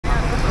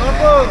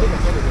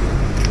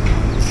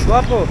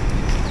Guapo,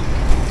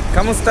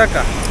 kamusta ka?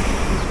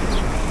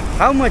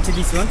 How much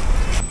this one?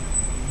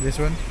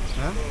 This one?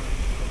 Huh?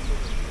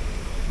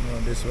 No,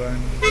 this one.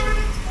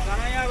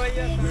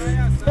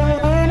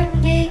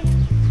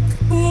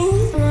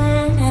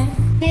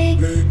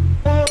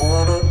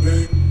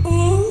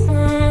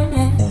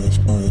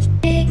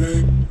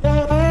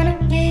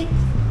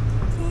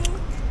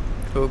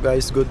 So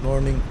guys, good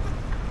morning.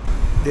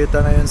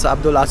 Dito na yun sa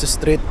Abdul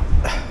Street.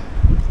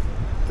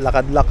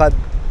 Lakad-lakad.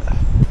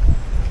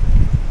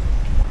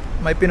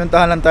 May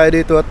pinuntahan lang tayo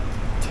dito at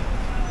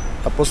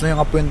tapos na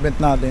yung appointment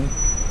natin.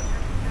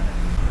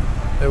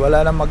 Eh,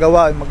 wala nang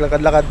magawa,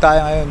 maglakad-lakad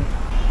tayo ngayon.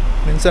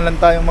 Minsan lang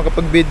tayong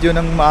makapag-video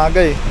ng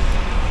maaga eh.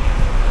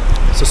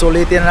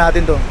 Susulitin na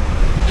natin to.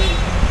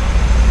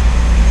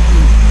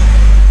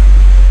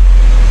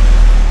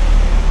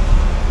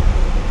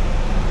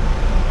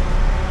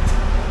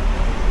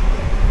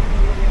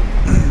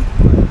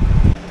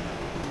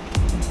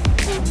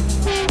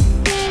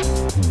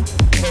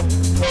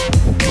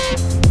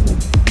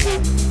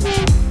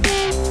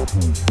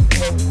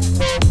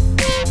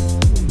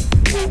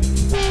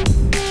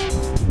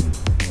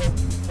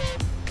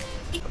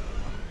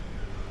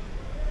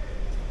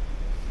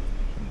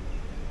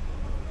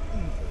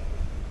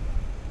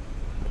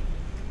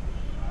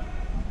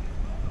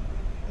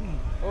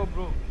 Oh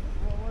bro.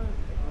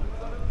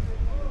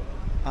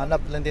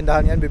 Hanap lang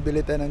tindahan yan,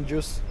 bibili tayo ng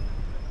juice.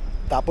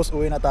 Tapos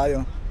uwi na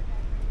tayo.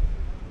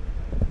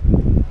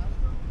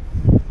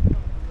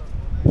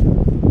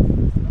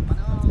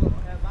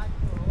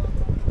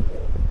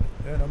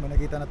 Ayun, may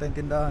nakita na tayong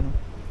tindahan.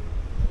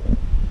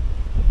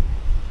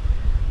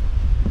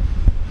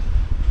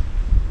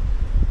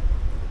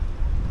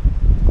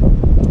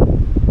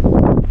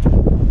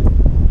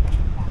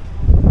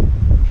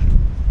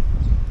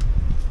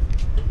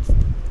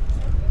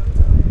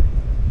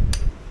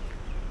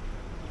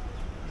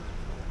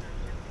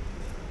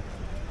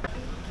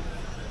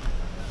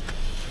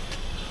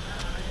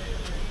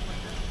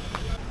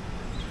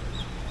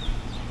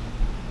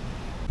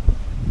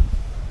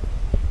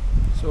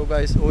 So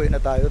guys, uwi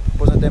na tayo.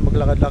 Tapos na tayo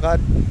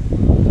maglakad-lakad.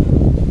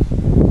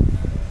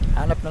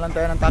 Hanap na lang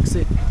tayo ng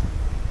taxi.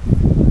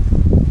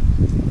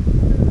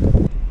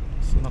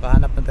 So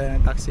nakahanap na tayo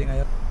ng taxi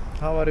ngayon.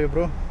 How are you,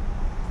 bro?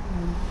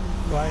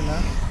 Fine, ha?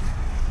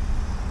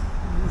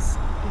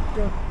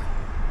 TikTok.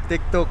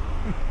 TikTok.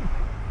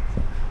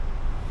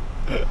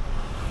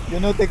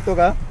 You know TikTok,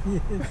 ha?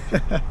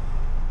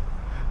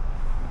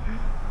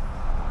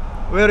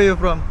 Where are you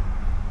from?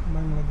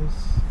 Bangladesh.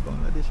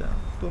 Bangladesh, ha?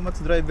 Too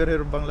much driver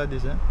here,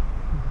 Bangladesh, ha?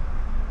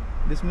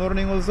 This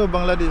morning also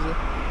Bangladesh, ha?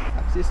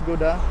 Taxi is good,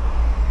 ha?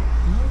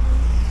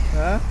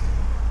 Huh?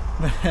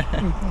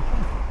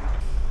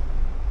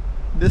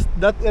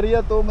 That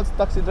area too much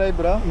taxi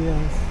driver, ha?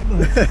 Yes.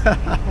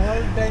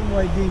 All time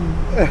waiting.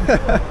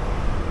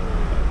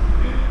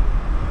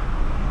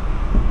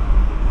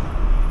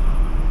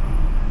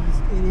 This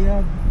area.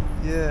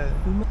 Yeah.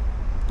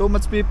 Too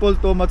much people,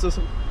 too much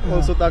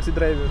also taxi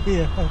driver.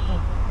 Yeah.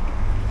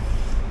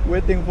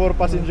 Waiting for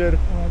passenger.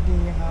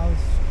 Waiting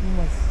house. Too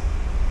much.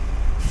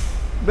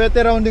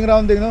 Better rounding,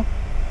 no?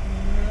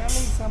 Running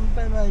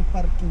sometimes I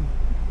parking.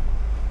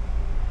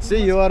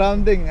 See, you are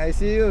rounding. I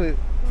see you.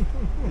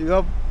 You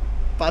have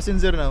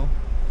passenger now.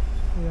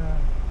 Yeah.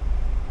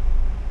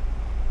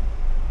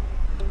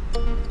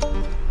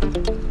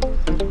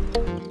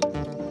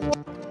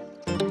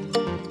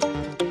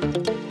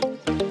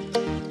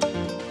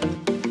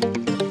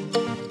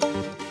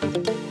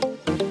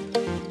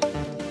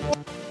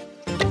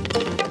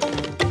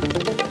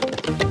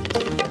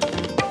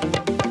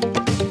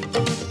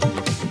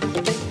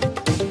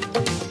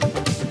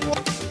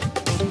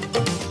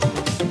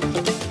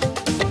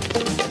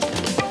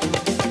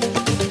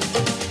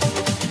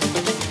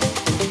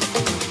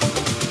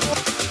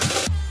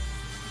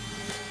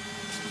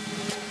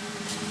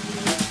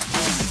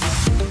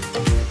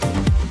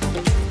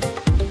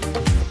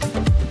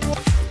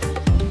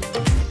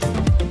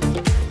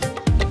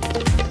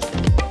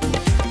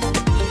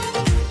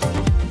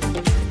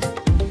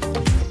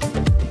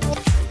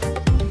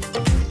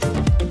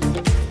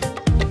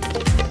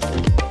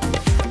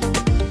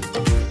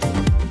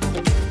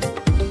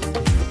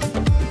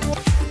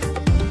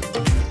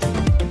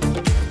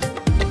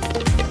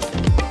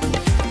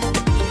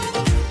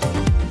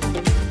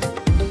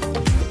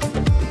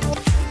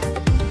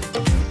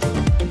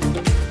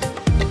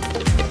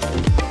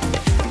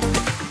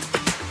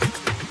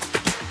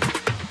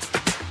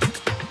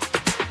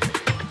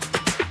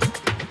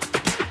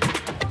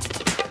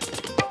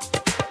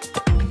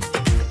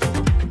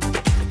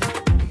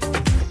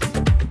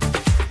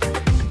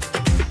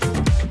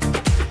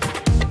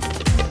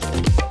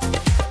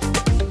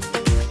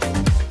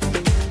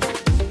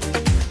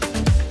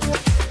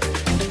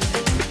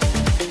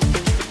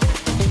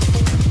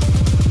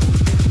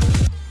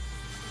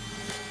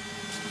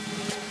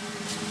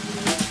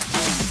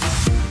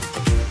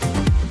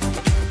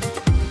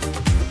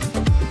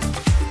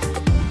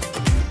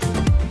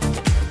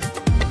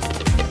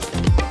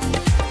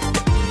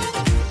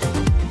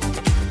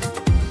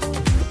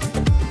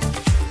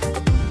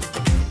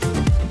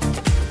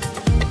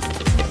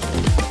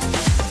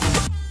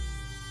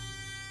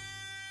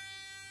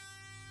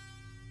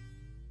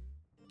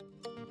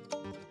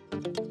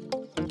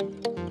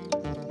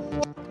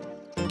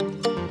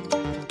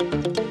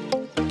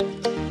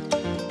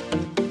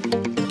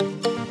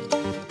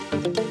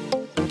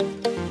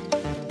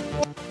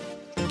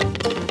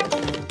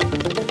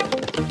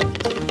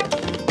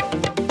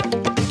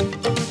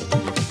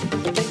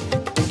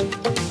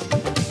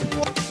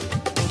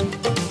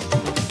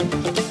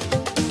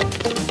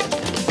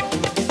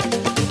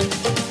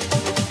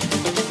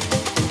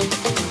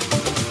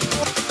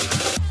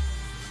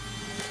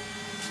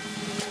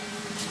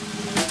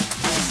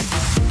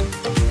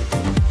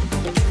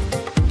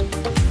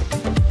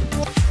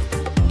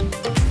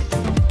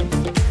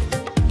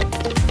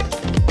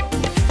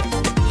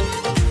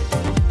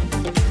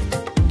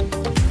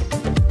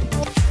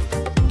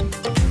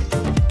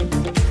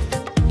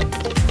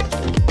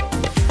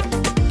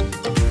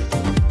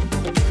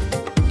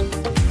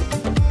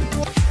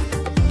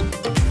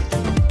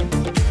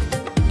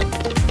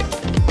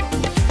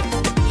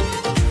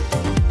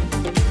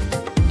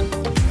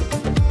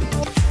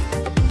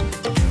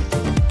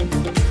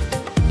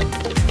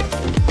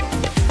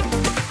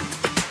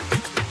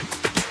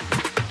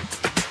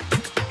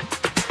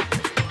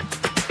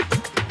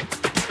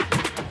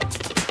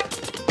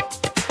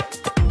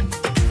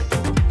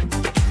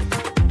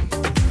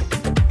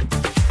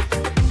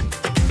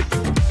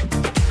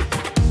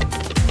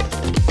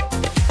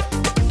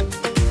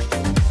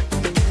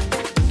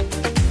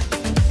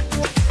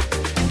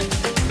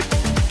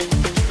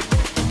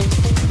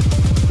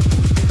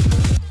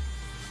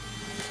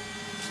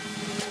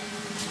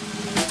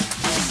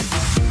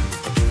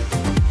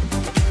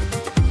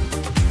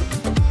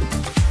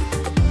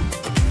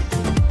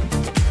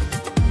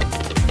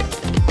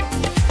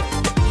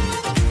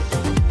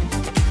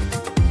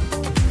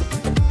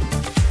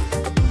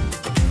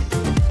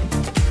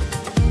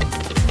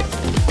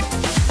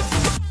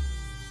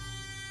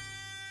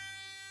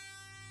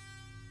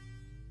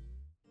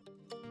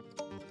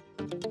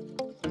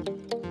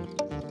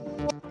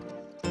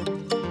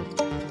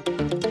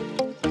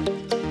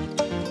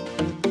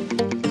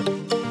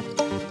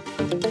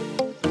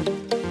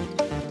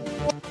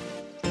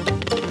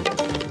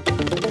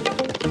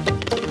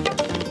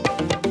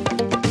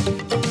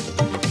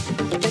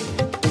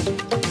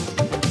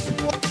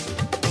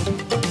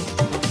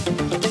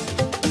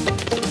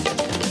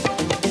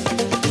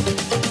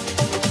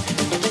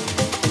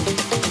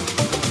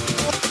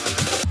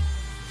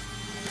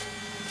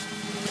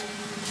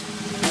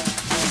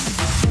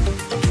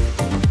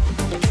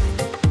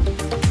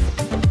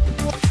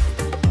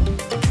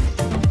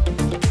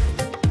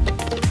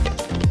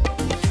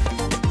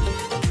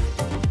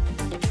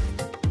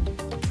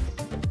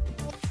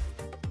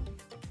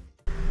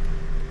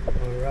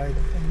 Alright.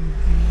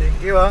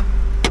 Thank you ah.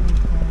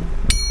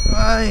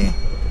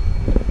 Ay.